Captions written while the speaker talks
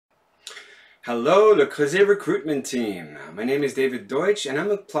Hello, Le Creuset recruitment team. My name is David Deutsch and I'm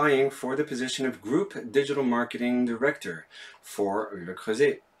applying for the position of Group Digital Marketing Director for Le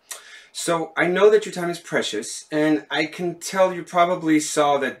Creuset. So I know that your time is precious and I can tell you probably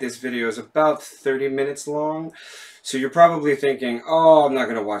saw that this video is about 30 minutes long. So you're probably thinking, oh, I'm not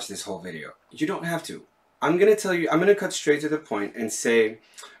going to watch this whole video. You don't have to. I'm going to cut straight to the point and say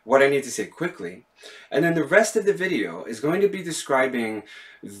what I need to say quickly. And then the rest of the video is going to be describing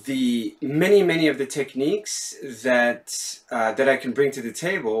the many of the techniques that that I can bring to the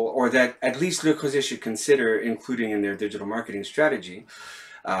table, or that at least Le Creuset should consider including in their digital marketing strategy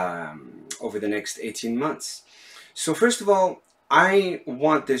over the next 18 months. So first of all, I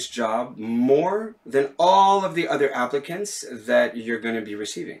want this job more than all of the other applicants that you're going to be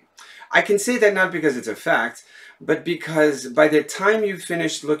receiving. I can say that not because it's a fact, but because by the time you've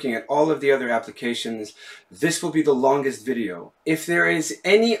finished looking at all of the other applications, this will be the longest video. If there is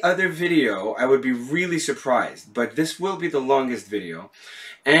any other video, I would be really surprised, but this will be the longest video,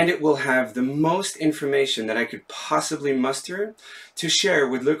 and it will have the most information that I could possibly muster to share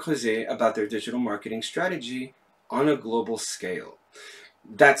with Le Creuset about their digital marketing strategy on a global scale.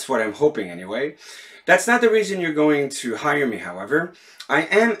 That's what I'm hoping anyway. That's not the reason you're going to hire me, however. I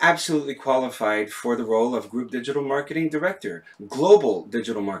am absolutely qualified for the role of Group Digital Marketing Director, Global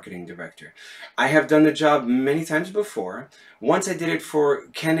Digital Marketing Director. I have done the job many times before. Once I did it for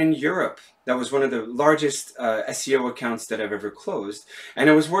Canon Europe. That was one of the largest SEO accounts that I've ever closed. And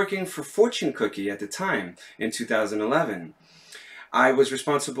I was working for Fortune Cookie at the time in 2011. I was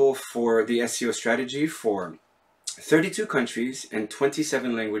responsible for the SEO strategy for 32 countries and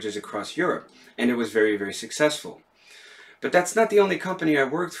 27 languages across Europe, and it was very successful. But that's not the only company I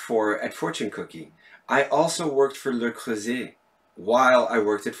worked for at Fortune Cookie. I also worked for Le Creuset while I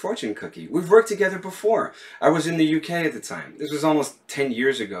worked at Fortune Cookie. We've worked together before. I was in the UK at the time. This was almost 10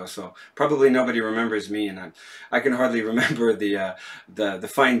 years ago, so probably nobody remembers me, and I can hardly remember the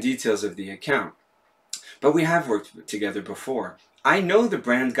fine details of the account. But we have worked together before. I know the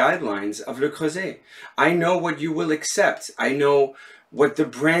brand guidelines of Le Creuset. I know what you will accept. I know what the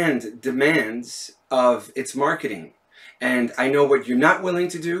brand demands of its marketing. And I know what you're not willing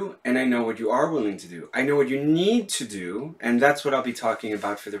to do, and I know what you are willing to do. I know what you need to do, and that's what I'll be talking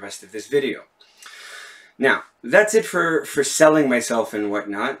about for the rest of this video. Now, that's it for selling myself and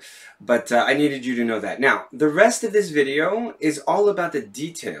whatnot, but I needed you to know that. Now, the rest of this video is all about the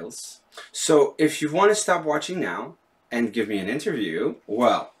details. So if you want to stop watching now and give me an interview,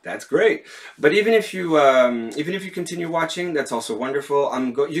 well, that's great. But even if you continue watching, that's also wonderful.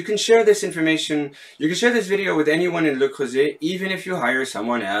 You can share this information. You can share this video with anyone in Le Creuset, even if you hire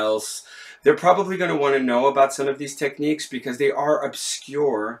someone else. They're probably going to want to know about some of these techniques because they are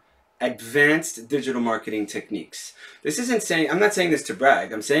obscure, advanced digital marketing techniques. This isn't saying, I'm not saying this to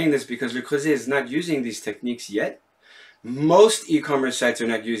brag. I'm saying this because Le Creuset is not using these techniques yet. Most e-commerce sites are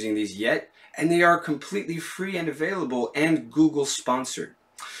not using these yet, and they are completely free and available and Google sponsored.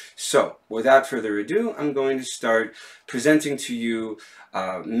 So without further ado, I'm going to start presenting to you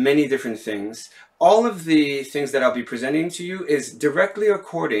many different things. All of the things that I'll be presenting to you is directly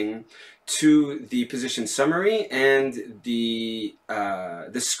according to the position summary and the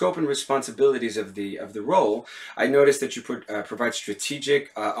scope and responsibilities of the role. I noticed that you provide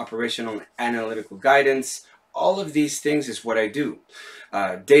strategic, operational, analytical guidance. All of these things is what I do.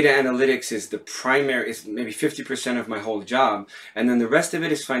 Data analytics is the primary, is maybe 50% of my whole job. And then the rest of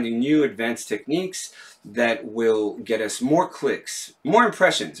it is finding new advanced techniques that will get us more clicks, more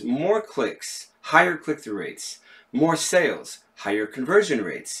impressions, more clicks, higher click-through rates, more sales, higher conversion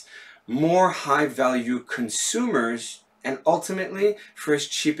rates, more high-value consumers, and ultimately for as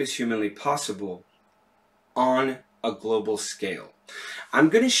cheap as humanly possible on a global scale. I'm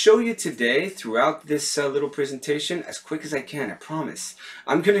going to show you today throughout this little presentation, as quick as I can, I promise.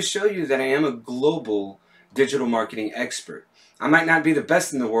 I'm going to show you that I am a global digital marketing expert. I might not be the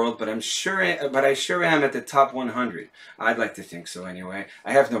best in the world, but I sure am at the top 100. I'd like to think so anyway.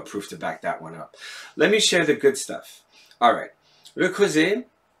 I have no proof to back that one up. Let me share the good stuff. All right. Le Creuset,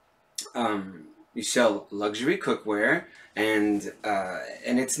 you sell luxury cookware, and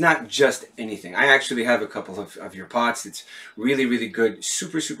it's not just anything. I actually have a couple of your pots. It's really good,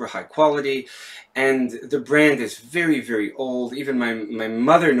 super high quality, and the brand is very old. Even my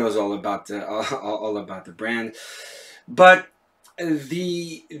mother knows all about the brand. But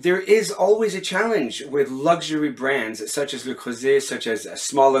there is always a challenge with luxury brands such as Le Creuset, such as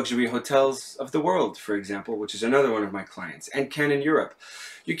Small Luxury Hotels of the World, for example, which is another one of my clients, and Canon Europe.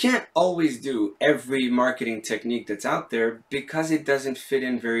 You can't always do every marketing technique that's out there because it doesn't fit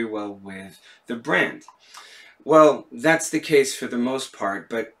in very well with the brand. Well, that's the case for the most part,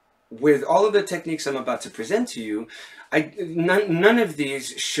 but with all of the techniques I'm about to present to you, none of these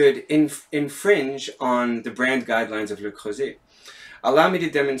should infringe on the brand guidelines of Le Creuset. Allow me to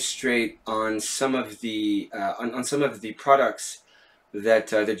demonstrate on some of the on some of the products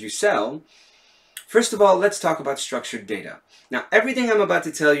that you sell. First of all, let's talk about structured data. Now, everything I'm about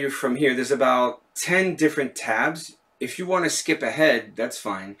to tell you from here, there's about 10 different tabs. If you want to skip ahead, that's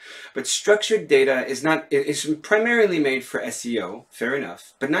fine. But structured data is primarily made for SEO, fair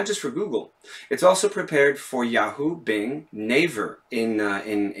enough, but not just for Google. It's also prepared for Yahoo, Bing, Naver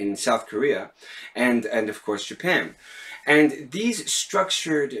in South Korea, and of course Japan. And these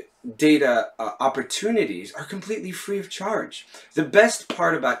structured data opportunities are completely free of charge. The best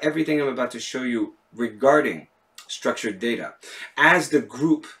part about everything I'm about to show you regarding structured data, as the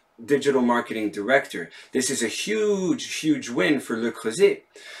group digital marketing director, this is a huge win for Le Creuset,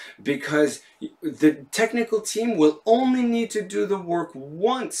 because the technical team will only need to do the work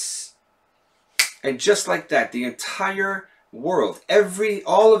once. And just like that, the entire world,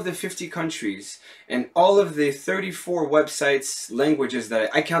 all of the 50 countries and all of the 34 websites, languages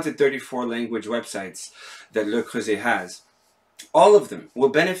that I counted 34 language websites that Le Creuset has, all of them will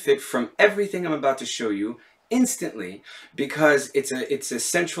benefit from everything I'm about to show you instantly, because it's a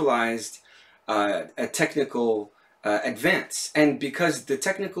centralized a technical advance, and because the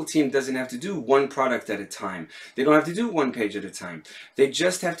technical team doesn't have to do one product at a time, they don't have to do one page at a time, they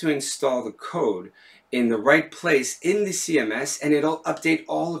just have to install the code in the right place in the CMS, and it'll update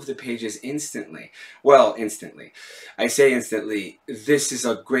all of the pages instantly. Well, instantly. I say instantly. This is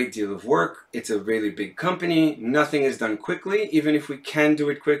a great deal of work. It's a really big company. Nothing is done quickly. Even if we can do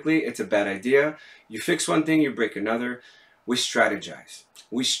it quickly, it's a bad idea. You fix one thing, you break another. We strategize.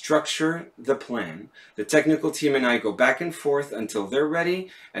 We structure the plan. The technical team and I go back and forth until they're ready,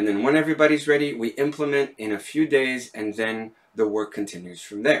 and then when everybody's ready, we implement in a few days, and then the work continues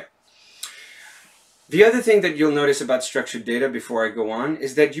from there. The other thing that you'll notice about structured data before I go on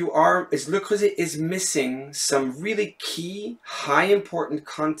is that Le Creuset is missing some really key, high important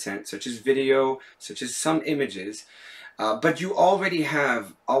content, such as video, such as some images, but you already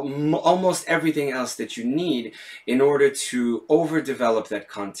have almost everything else that you need in order to overdevelop that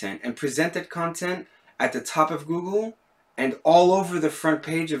content and present that content at the top of Google and all over the front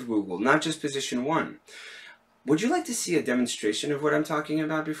page of Google, not just position 1. Would you like to see a demonstration of what I'm talking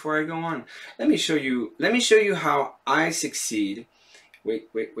about before I go on? Let me show you how I succeed. Wait,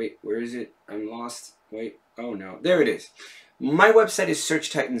 where is it? I'm lost. Wait, oh no, there it is. My website is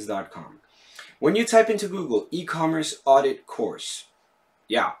searchtitans.com. When you type into Google, e-commerce audit course,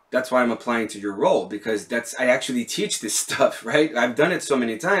 yeah, that's why I'm applying to your role, because I actually teach this stuff, right? I've done it so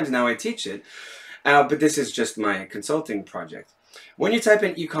many times, now I teach it. But this is just my consulting project. When you type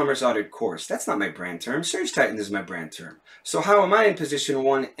in e-commerce audit course, that's not my brand term. Search Titans is my brand term. So how am I in position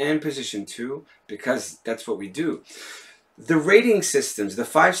 1 and position 2? Because that's what we do. The rating systems, the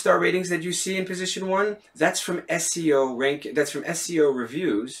 5-star ratings that you see in position 1, that's from SEO that's from SEO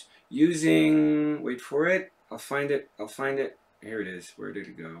reviews using, wait for it, I'll find it. Here it is. Where did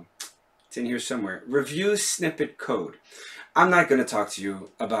it go? It's in here somewhere. Review snippet code. I'm not going to talk to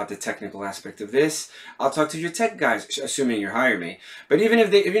you about the technical aspect of this. I'll talk to your tech guys, assuming you hire me. But even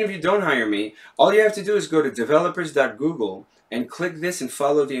if you don't hire me, all you have to do is go to developers.google and click this and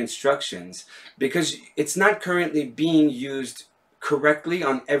follow the instructions, because it's not currently being used correctly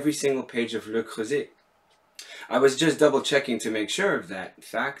on every single page of Le Creuset. I was just double checking to make sure of that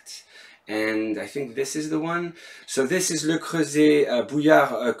fact. And I think this is the one. So this is Le Creuset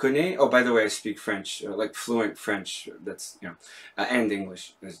Bouillard connaît. Oh, by the way, I speak French, like fluent French. That's, you know, and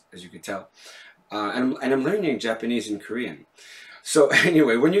English, as you can tell. And I'm learning Japanese and Korean. So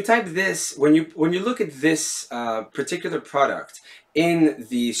anyway, when you type this, when you look at this particular product in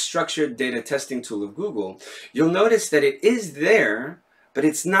the structured data testing tool of Google, you'll notice that it is there, but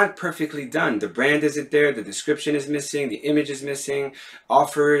it's not perfectly done. The brand isn't there, the description is missing, the image is missing,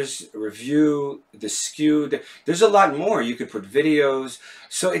 offers, review, the SKU. There's a lot more. You could put videos.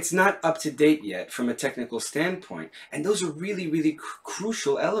 So it's not up to date yet from a technical standpoint. And those are really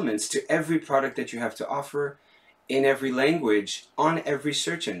crucial elements to every product that you have to offer in every language, on every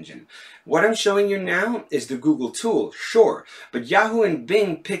search engine. What I'm showing you now is the Google tool, sure, but Yahoo and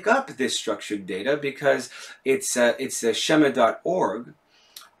Bing pick up this structured data because it's a schema.org.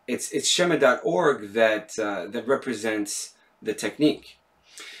 It's schema.org that represents the technique.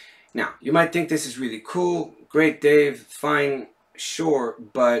 Now, you might think this is really cool, great, Dave, fine, sure,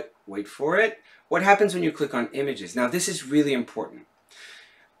 but wait for it. What happens when you click on images? Now, this is really important.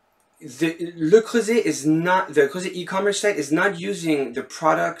 Le Creuset is not, the Creuset e-commerce site is not using the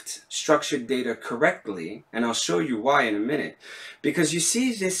product structured data correctly, and I'll show you why in a minute. Because you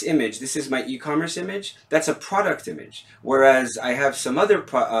see this image, this is my e-commerce image, that's a product image, whereas I have some other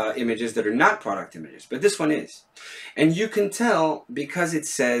images that are not product images, but this one is. And you can tell because it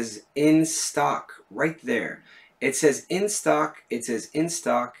says in stock right there. It says in stock, it says in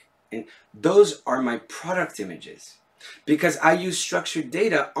stock, and those are my product images. Because I use structured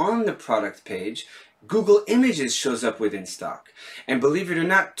data on the product page, Google Images shows up within stock. And believe it or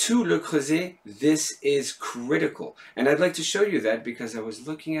not, to Le Creuset, this is critical. And I'd like to show you that because I was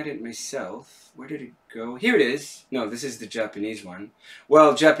looking at it myself. Where did it go? Here it is. No, this is the Japanese one.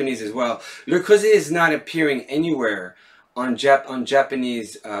 Well, Japanese as well. Le Creuset is not appearing anywhere on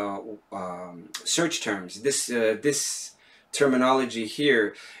Japanese search terms. This terminology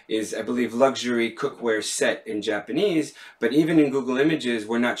here is, I believe, luxury cookware set in Japanese, but even in Google Images,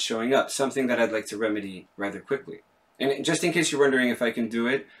 we're not showing up, something that I'd like to remedy rather quickly. And just in case you're wondering if I can do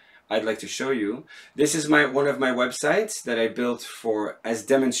it, I'd like to show you. This is one of my websites that I built as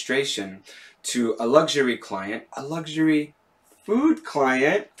demonstration to a luxury client, a luxury food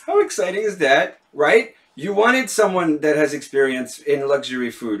client. How exciting is that, right? You wanted someone that has experience in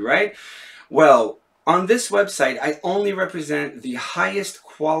luxury food, right? Well, on this website, I only represent the highest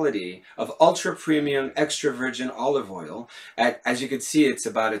quality of ultra premium extra virgin olive oil. As you can see, it's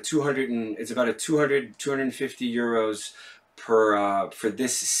about 250 euros for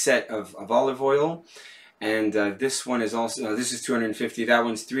this set of olive oil. And this one is also, no, this is 250, that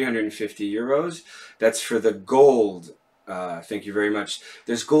one's 350 euros. That's for the gold, thank you very much.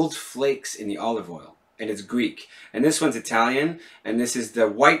 There's gold flakes in the olive oil. And it's Greek. And this one's Italian, and this is the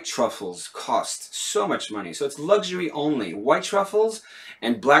white truffles, cost so much money. So it's luxury only. White truffles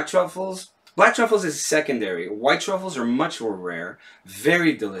and black truffles. Black truffles is secondary. White truffles are much more rare,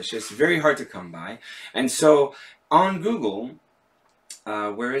 very delicious, very hard to come by. And so on Google,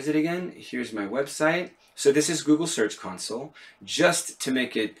 where is it again? Here's my website. So this is Google Search Console. Just to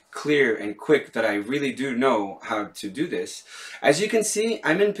make it clear and quick that I really do know how to do this. As you can see,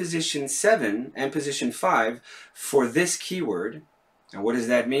 I'm in position 7 and position 5 for this keyword. And what does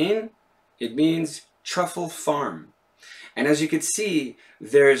that mean? It means truffle farm. And as you can see,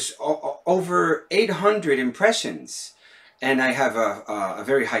 there's over 800 impressions. And I have a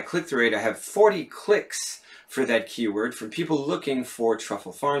very high click-through rate. I have 40 clicks for that keyword from people looking for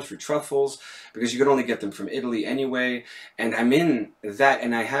truffle farms, for truffles, because you can only get them from Italy anyway. And I'm in that,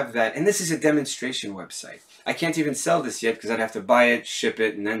 and I have that. And this is a demonstration website. I can't even sell this yet because I'd have to buy it, ship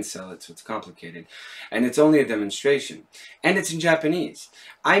it, and then sell it, so it's complicated. And it's only a demonstration. And it's in Japanese.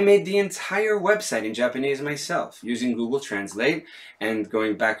 I made the entire website in Japanese myself, using Google Translate and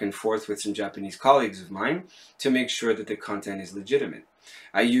going back and forth with some Japanese colleagues of mine to make sure that the content is legitimate.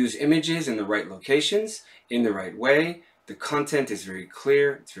 I use images in the right locations, in the right way. The content is very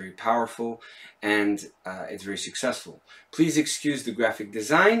clear, it's very powerful, and it's very successful. Please excuse the graphic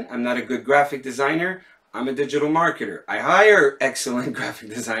design. I'm not a good graphic designer. I'm a digital marketer. I hire excellent graphic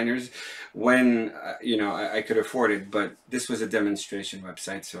designers when I could afford it, but this was a demonstration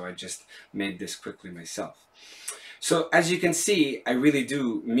website, so I just made this quickly myself. So as you can see, I really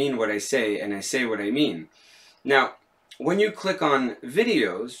do mean what I say, and I say what I mean. Now, when you click on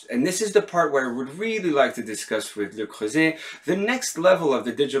videos, and this is the part where I would really like to discuss with Le Creuset, the next level of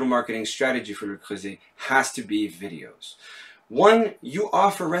the digital marketing strategy for Le Creuset has to be videos. One, you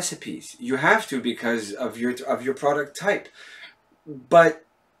offer recipes. You have to because of your product type. But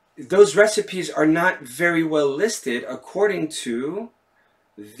those recipes are not very well listed according to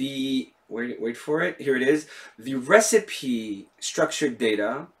the, wait for it, here it is, the recipe structured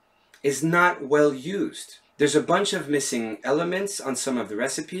data is not well used. There's a bunch of missing elements on some of the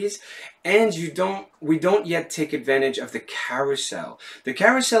recipes, and we don't yet take advantage of the carousel. The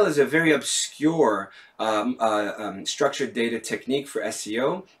carousel is a very obscure structured data technique for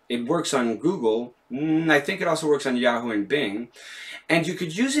SEO. It works on Google. I think it also works on Yahoo and Bing. And you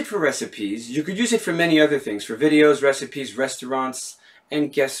could use it for recipes. You could use it for many other things, for videos, recipes, restaurants.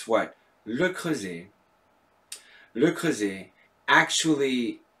 And guess what? Le Creuset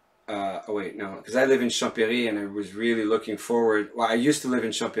actually... oh wait, no, because I live in Champéry and I was really looking forward, well, I used to live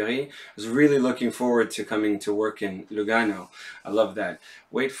in Champéry, I was really looking forward to coming to work in Lugano. I love that.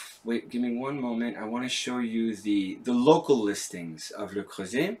 Wait, give me one moment. I want to show you the local listings of Le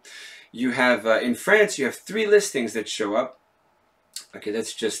Creuset. You have, in France, you have 3 listings that show up. Okay,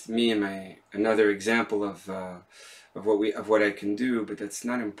 that's just me and another example of what I can do, but that's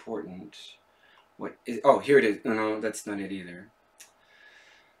not important. Oh, here it is. No, that's not it either.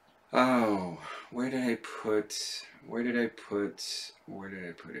 Oh, where did I put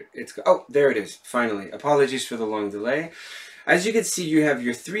it? Oh, there it is, finally. Apologies for the long delay. As you can see, you have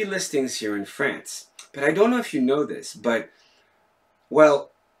your 3 listings here in France. But I don't know if you know this, but,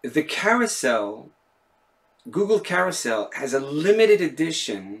 well, the carousel, Google Carousel, has a limited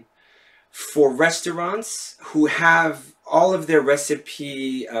edition for restaurants who have all of their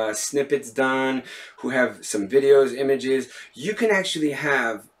recipe snippets done, who have some videos, images. You can actually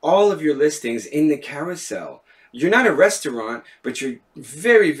have all of your listings in the carousel. You're not a restaurant, but you're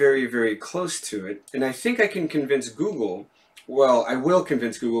very, very, very close to it. And I think I can convince Google, well, I will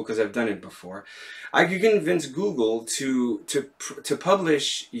convince Google because I've done it before. I can convince Google to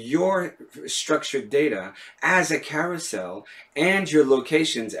publish your structured data as a carousel and your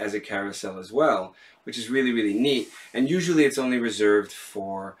locations as a carousel as well, which is really, really neat. And usually it's only reserved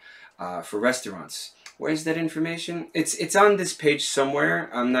for restaurants. Where's that information? It's on this page somewhere.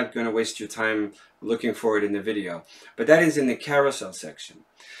 I'm not going to waste your time looking for it in the video, but that is in the carousel section.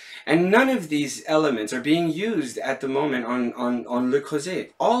 And none of these elements are being used at the moment on Le Creuset.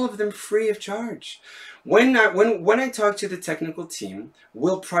 All of them free of charge. When I talk to the technical team,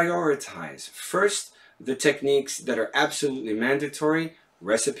 we'll prioritize first the techniques that are absolutely mandatory.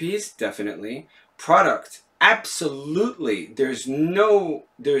 Recipes, definitely. Product, absolutely. There's no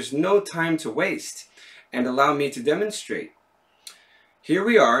time to waste. And allow me to demonstrate. Here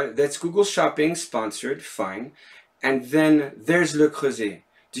we are. That's Google Shopping, sponsored, fine. And then there's Le Creuset.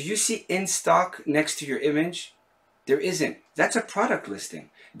 Do you see in stock next to your image? There isn't. That's a product listing.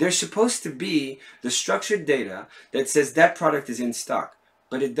 There's supposed to be the structured data that says that product is in stock,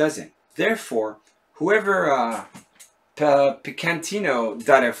 but it doesn't. Therefore, whoever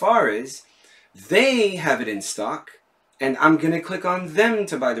Picantino.fr is, they have it in stock, and I'm going to click on them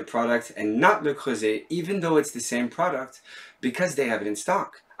to buy the product and not Le Creuset, even though it's the same product, because they have it in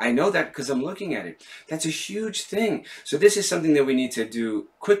stock. I know that because I'm looking at it. That's a huge thing. So this is something that we need to do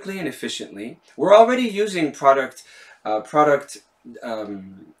quickly and efficiently. We're already using product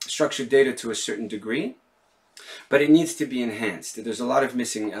structured data to a certain degree, but it needs to be enhanced. There's a lot of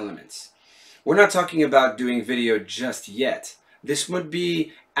missing elements. We're not talking about doing video just yet. This would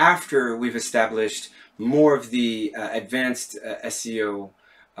be after we've established more of the advanced SEO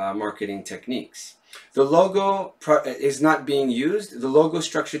marketing techniques. The logo is not being used. The logo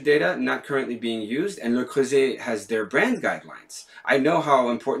structured data not currently being used, and Le Creuset has their brand guidelines. I know how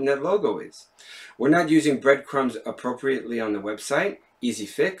important that logo is. We're not using breadcrumbs appropriately on the website. Easy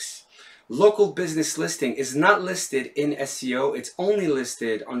fix. Local business listing is not listed in SEO. It's only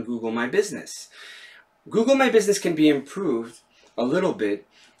listed on Google My Business. Google My Business can be improved a little bit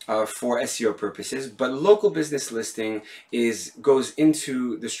for SEO purposes, but local business listing goes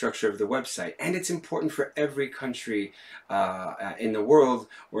into the structure of the website, and it's important for every country in the world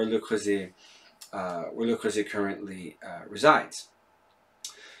where Le Creuset currently resides.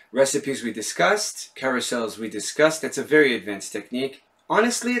 Recipes we discussed, carousels we discussed. That's a very advanced technique.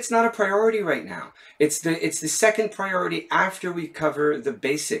 Honestly, it's not a priority right now. It's the second priority after we cover the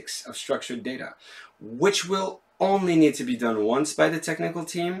basics of structured data, which will only need to be done once by the technical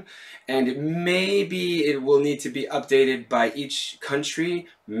team, and maybe it will need to be updated by each country,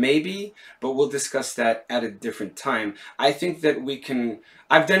 maybe, but we'll discuss that at a different time. I think that we can,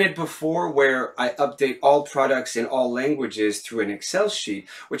 I've done it before where I update all products in all languages through an Excel sheet,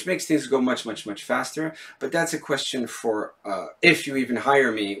 which makes things go much, much, much faster, but that's a question for, if you even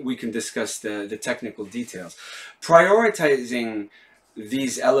hire me, we can discuss the technical details. Prioritizing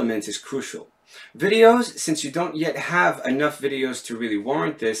these elements is crucial. Videos, since you don't yet have enough videos to really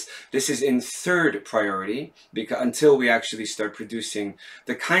warrant this, this is in third priority because until we actually start producing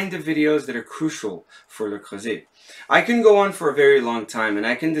the kind of videos that are crucial for Le Creuset. I can go on for a very long time, and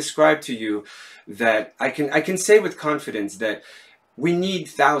I can describe to you that I can say with confidence that we need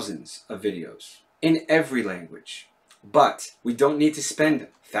thousands of videos in every language, but we don't need to spend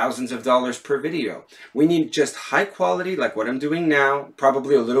thousands of dollars per video. We need just high quality, like what I'm doing now,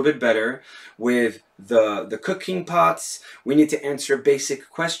 probably a little bit better, with the cooking pots. We need to answer basic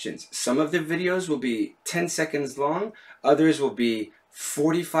questions. Some of the videos will be 10 seconds long, others will be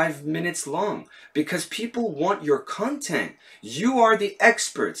 45 minutes long, because people want your content. You are the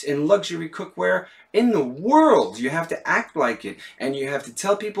experts in luxury cookware in the world. You have to act like it, and you have to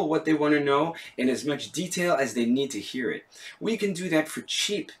tell people what they want to know in as much detail as they need to hear it. We can do that for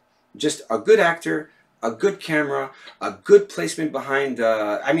cheap. Just a good actor, a good camera, a good placement behind.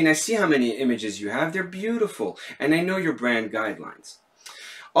 I mean, I see how many images you have. They're beautiful, and I know your brand guidelines.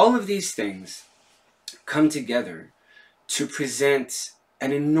 All of these things come together to present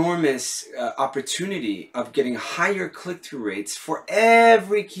an enormous opportunity of getting higher click-through rates for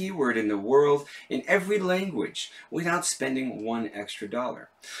every keyword in the world, in every language, without spending one extra dollar.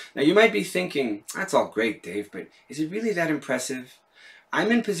 Now you might be thinking, that's all great, Dave, but is it really that impressive?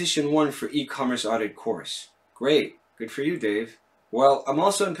 I'm in position 1 for e-commerce audit course. Great, good for you, Dave. Well, I'm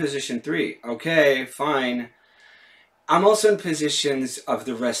also in position 3. Okay, fine. I'm also in positions of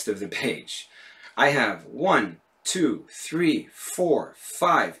the rest of the page. I have 1, 2, 3, 4,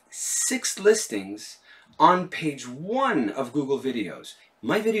 5, 6 listings on page 1 of Google videos.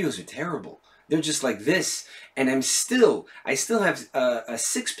 My videos are terrible. They're just like this, and I still have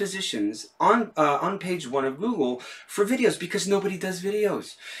 6 positions on page 1 of Google for videos because nobody does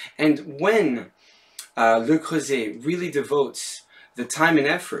videos. And when Le Creuset really devotes the time and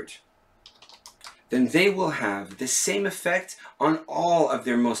effort, then they will have the same effect on all of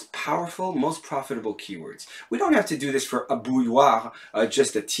their most powerful, most profitable keywords. We don't have to do this for a bouilloire,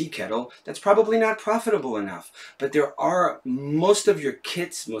 just a tea kettle. That's probably not profitable enough. But there are, most of your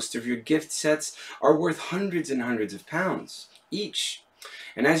kits, most of your gift sets are worth hundreds and hundreds of pounds each.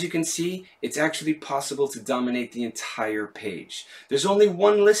 And as you can see, it's actually possible to dominate the entire page. There's only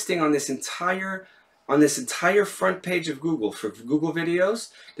one listing on this entire front page of Google for Google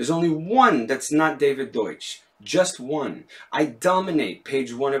videos. There's only one that's not David Deutsch, just one. I dominate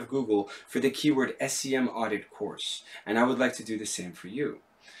page 1 of Google for the keyword SEM audit course, and I would like to do the same for you.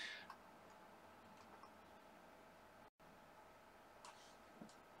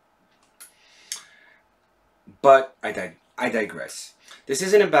 But I digress. This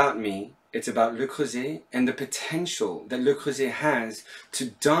isn't about me. It's about Le Creuset and the potential that Le Creuset has to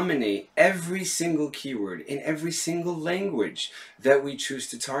dominate every single keyword in every single language that we choose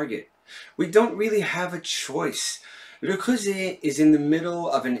to target. We don't really have a choice. Le Creuset is in the middle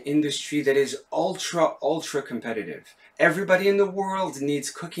of an industry that is ultra competitive. Everybody in the world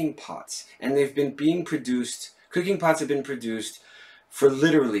needs cooking pots, and cooking pots have been produced for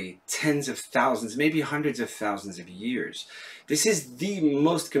literally tens of thousands, maybe hundreds of thousands of years. This is the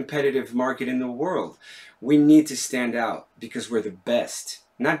most competitive market in the world. We need to stand out because we're the best.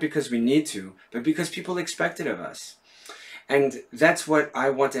 Not because we need to, but because people expect it of us. And that's what I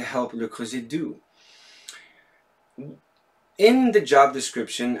want to help Le Creuset do. In the job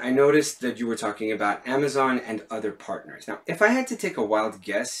description, I noticed that you were talking about Amazon and other partners. Now, if I had to take a wild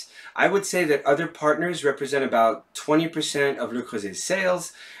guess, I would say that other partners represent about 20% of Le Creuset's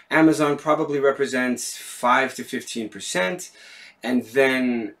sales. Amazon probably represents 5 to 15%. And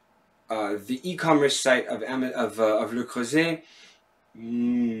then the e-commerce site of Le Creuset,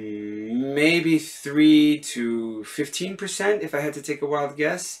 maybe 3 to 15% if I had to take a wild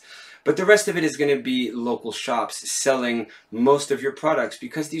guess. But the rest of it is going to be local shops selling most of your products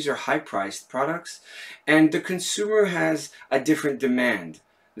because these are high-priced products, and the consumer has a different demand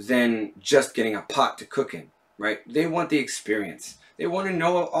than just getting a pot to cook in, right? They want the experience. They want to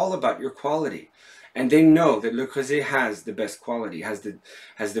know all about your quality, and they know that Le Creuset has the best quality, has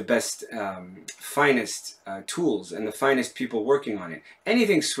the best, finest tools and the finest people working on it.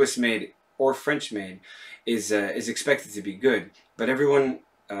 Anything Swiss-made or French-made is expected to be good, but everyone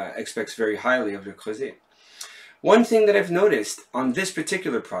expects very highly of Le Creuset. One thing that I've noticed on this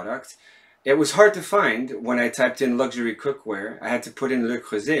particular product, it was hard to find when I typed in luxury cookware. I had to put in Le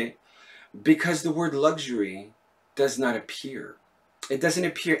Creuset because the word luxury does not appear. It doesn't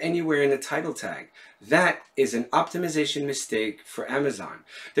appear anywhere in the title tag. That is an optimization mistake for Amazon.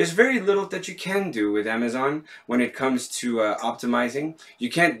 There's very little that you can do with Amazon when it comes to optimizing. You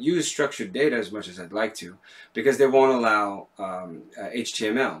can't use structured data as much as I'd like to because they won't allow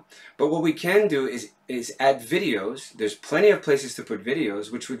HTML. But what we can do is add videos. There's plenty of places to put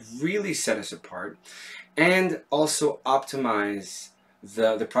videos, which would really set us apart, and also optimize.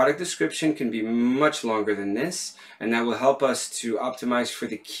 The product description can be much longer than this, and that will help us to optimize for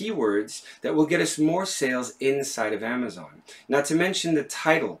the keywords that will get us more sales inside of Amazon. Not to mention the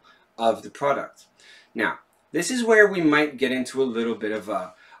title of the product. Now, this is where we might get into a little bit of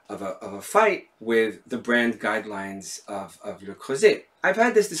a fight with the brand guidelines of Le Creuset. I've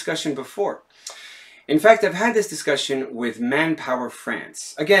had this discussion before. In fact, I've had this discussion with Manpower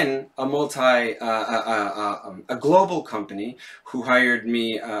France. Again, a global company who hired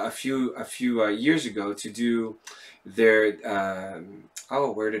me a few years ago to do their,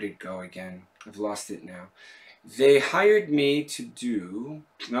 oh, where did it go again? I've lost it now. They hired me to do,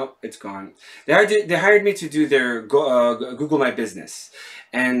 nope, it's gone. They hired me to do their Google My Business.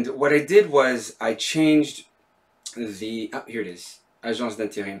 And what I did was I changed the, oh, here it is. Agence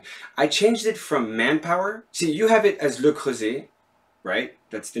d'intérim. I changed it from Manpower. See, you have it as Le Creuset, right?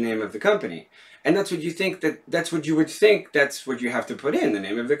 That's the name of the company. And that's what you think, that's what you would think, that's what you have to put in, the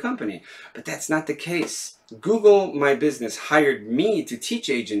name of the company. But that's not the case. Google My Business hired me to teach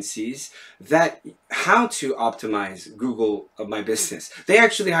agencies that how to optimize Google My Business. They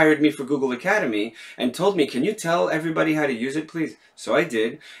actually hired me for Google Academy and told me, can you tell everybody how to use it, please? So I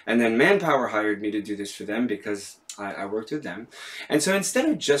did. And then Manpower hired me to do this for them because I worked with them. And so instead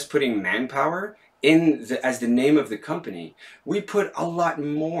of just putting Manpower as the name of the company, we put a lot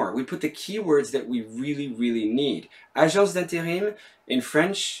more. We put the keywords that we really need. Agence d'intérim in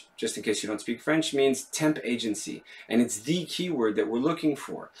French, just in case you don't speak French, means temp agency. And it's the keyword that we're looking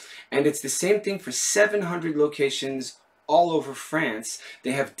for. And it's the same thing for 700 locations all over France.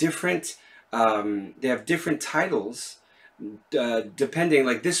 They have different titles depending,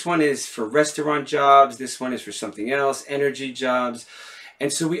 like this one is for restaurant jobs, this one is for something else, energy jobs.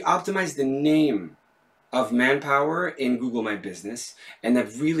 And so we optimize the name of Manpower in Google My Business, and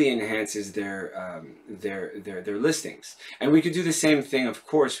that really enhances their listings. And we could do the same thing, of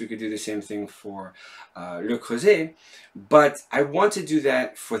course, we could do the same thing for Le Creuset, but I want to do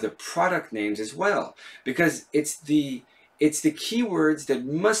that for the product names as well, because it's the keywords that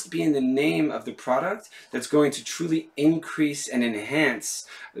must be in the name of the product that's going to truly increase and enhance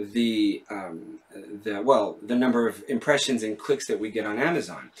the number of impressions and clicks that we get on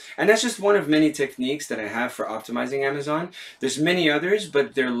Amazon. And that's just one of many techniques that I have for optimizing Amazon. There's many others,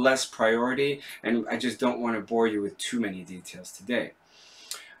 but they're less priority, and I just don't want to bore you with too many details today.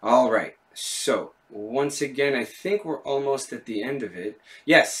 All right, so once again, I think we're almost at the end of it.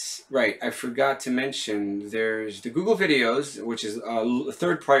 Yes, right, I forgot to mention there's the Google videos, which is a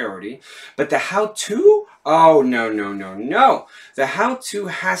third priority, but the how-to, oh, no. The how-to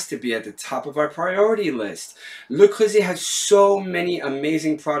has to be at the top of our priority list. Le Creuset has so many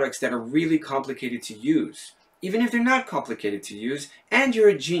amazing products that are really complicated to use. Even if they're not complicated to use, and you're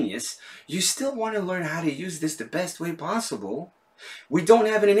a genius, you still want to learn how to use this the best way possible. We don't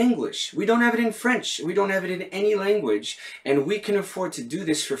have it in English, we don't have it in French, we don't have it in any language, and we can afford to do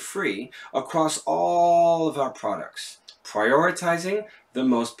this for free across all of our products. Prioritizing the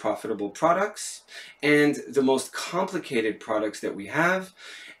most profitable products and the most complicated products that we have,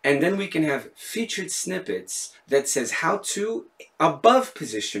 and then we can have featured snippets that says how to above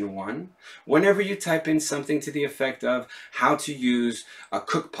position 1 whenever you type in something to the effect of how to use a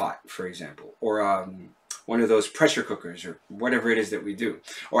cook pot, for example, or one of those pressure cookers, or whatever it is that we do,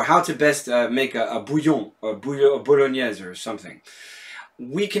 or how to best make a bouillon, a bolognaise or something.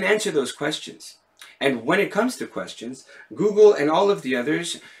 We can answer those questions. And when it comes to questions, Google and all of the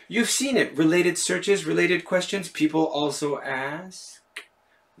others, you've seen it, related searches, related questions, people also ask.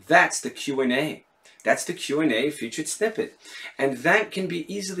 That's the Q&A. That's the Q&A featured snippet. And that can be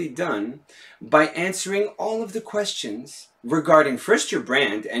easily done by answering all of the questions regarding first your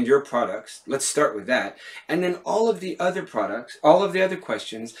brand and your products. Let's start with that. And then all of the other products, all of the other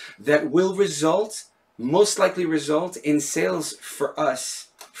questions that will most likely result in sales for us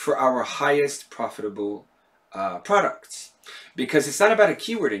for our highest profitable products. Because it's not about a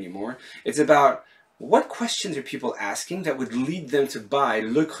keyword anymore. It's about what questions are people asking that would lead them to buy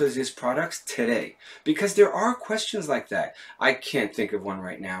Le Creuset's products today? Because there are questions like that. I can't think of one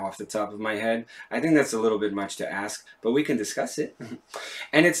right now off the top of my head. I think that's a little bit much to ask, but we can discuss it.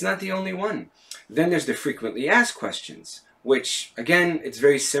 And it's not the only one. Then there's the frequently asked questions, which, again, it's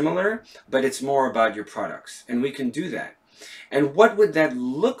very similar, but it's more about your products. And we can do that. And what would that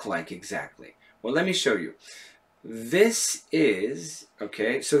look like exactly? Well, let me show you. This is,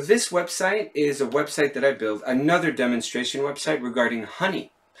 okay, so this website is a website that I built, another demonstration website regarding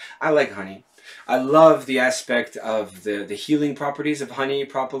honey. I like honey. I love the aspect of the healing properties of honey,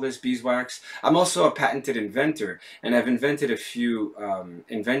 propolis, beeswax. I'm also a patented inventor, and I've invented a few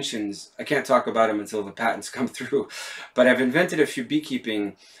inventions. I can't talk about them until the patents come through, but I've invented a few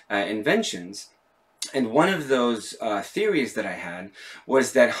beekeeping inventions. And one of those theories that I had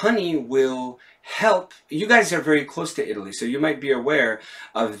was that honey will help. You guys are very close to Italy, so you might be aware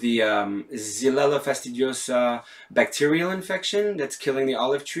of the Xylella fastidiosa bacterial infection that's killing the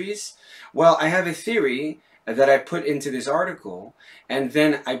olive trees. Well, I have a theory that I put into this article, and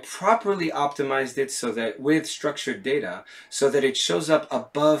then I properly optimized it so that with structured data, so that it shows up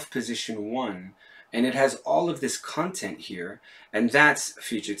above position 1. And it has all of this content here, and that's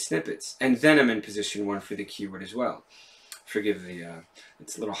featured snippets. And then I'm in position 1 for the keyword as well. Forgive the,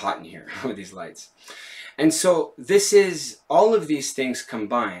 it's a little hot in here with these lights. And so this is all of these things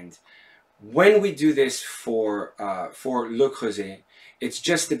combined. When we do this for Le Creuset, it's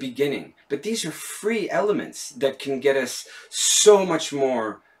just the beginning. But these are free elements that can get us so much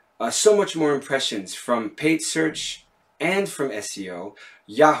more impressions from paid search and from SEO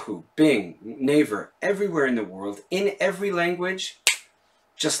Yahoo, Bing, Naver, everywhere in the world, in every language,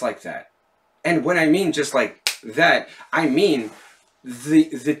 just like that. And when I mean just like that, I mean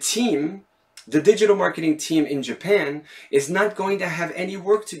the team, the digital marketing team in Japan is not going to have any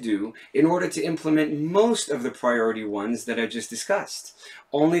work to do in order to implement most of the priority ones that I just discussed.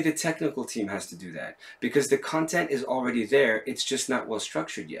 Only the technical team has to do that because the content is already there. It's just not well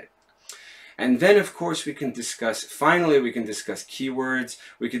structured yet. And then, of course, we can discuss, finally, we can discuss keywords.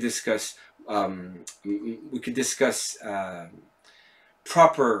 We could discuss,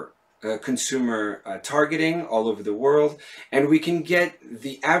 proper consumer targeting all over the world. And we can get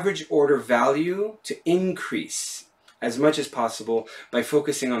the average order value to increase as much as possible by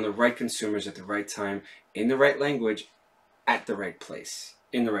focusing on the right consumers at the right time, in the right language, at the right place,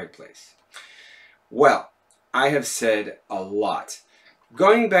 in the right place. Well, I have said a lot.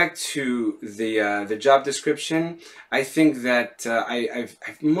 Going back to the job description, I think that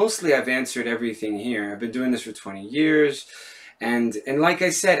I've answered everything here. I've been doing this for 20 years. And like I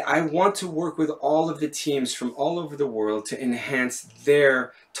said, I want to work with all of the teams from all over the world to enhance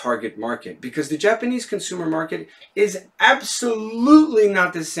their target market, because the Japanese consumer market is absolutely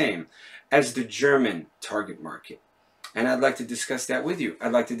not the same as the German target market. And I'd like to discuss that with you.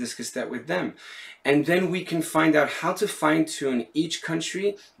 I'd like to discuss that with them. And then we can find out how to fine-tune each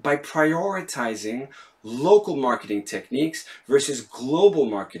country by prioritizing local marketing techniques versus global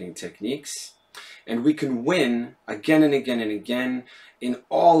marketing techniques. And we can win again and again and again in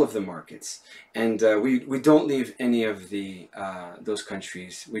all of the markets. And we don't leave any of those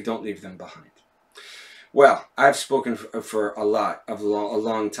countries, we don't leave them behind. Well, I've spoken for a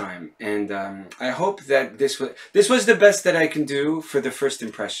long time, and I hope that this was the best that I can do for the first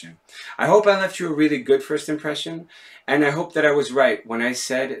impression. I hope I left you a really good first impression, and I hope that I was right when I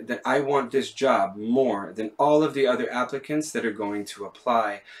said that I want this job more than all of the other applicants that are going to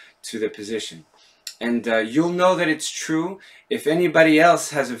apply to the position. And you'll know that it's true if anybody else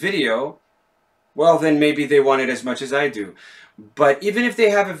has a video. Well, then maybe they want it as much as I do. But even if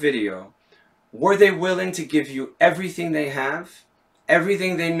they have a video, were they willing to give you everything they have,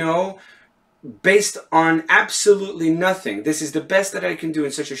 everything they know, based on absolutely nothing? This is the best that I can do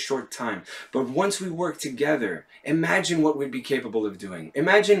in such a short time. But once we work together, imagine what we'd be capable of doing.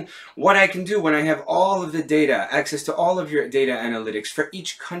 Imagine what I can do when I have all of the data, access to all of your data analytics for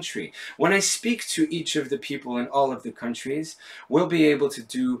each country. When I speak to each of the people in all of the countries, we'll be able to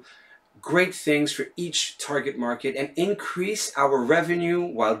do great things for each target market and increase our revenue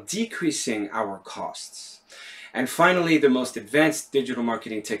while decreasing our costs. And finally, the most advanced digital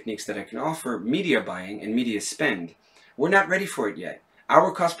marketing techniques that I can offer, media buying and media spend. We're not ready for it yet.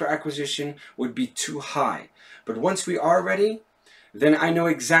 Our cost per acquisition would be too high. But once we are ready, then I know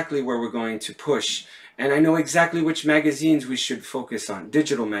exactly where we're going to push. And I know exactly which magazines we should focus on.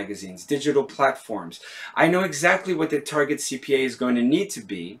 Digital magazines, digital platforms. I know exactly what the target CPA is going to need to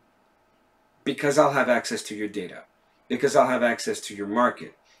be, because I'll have access to your data, because I'll have access to your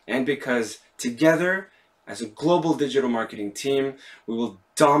market, and because together, as a global digital marketing team, we will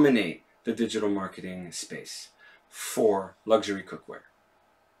dominate the digital marketing space for luxury cookware.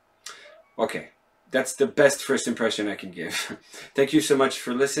 Okay, that's the best first impression I can give. Thank you so much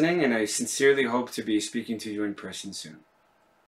for listening, and I sincerely hope to be speaking to you in person soon.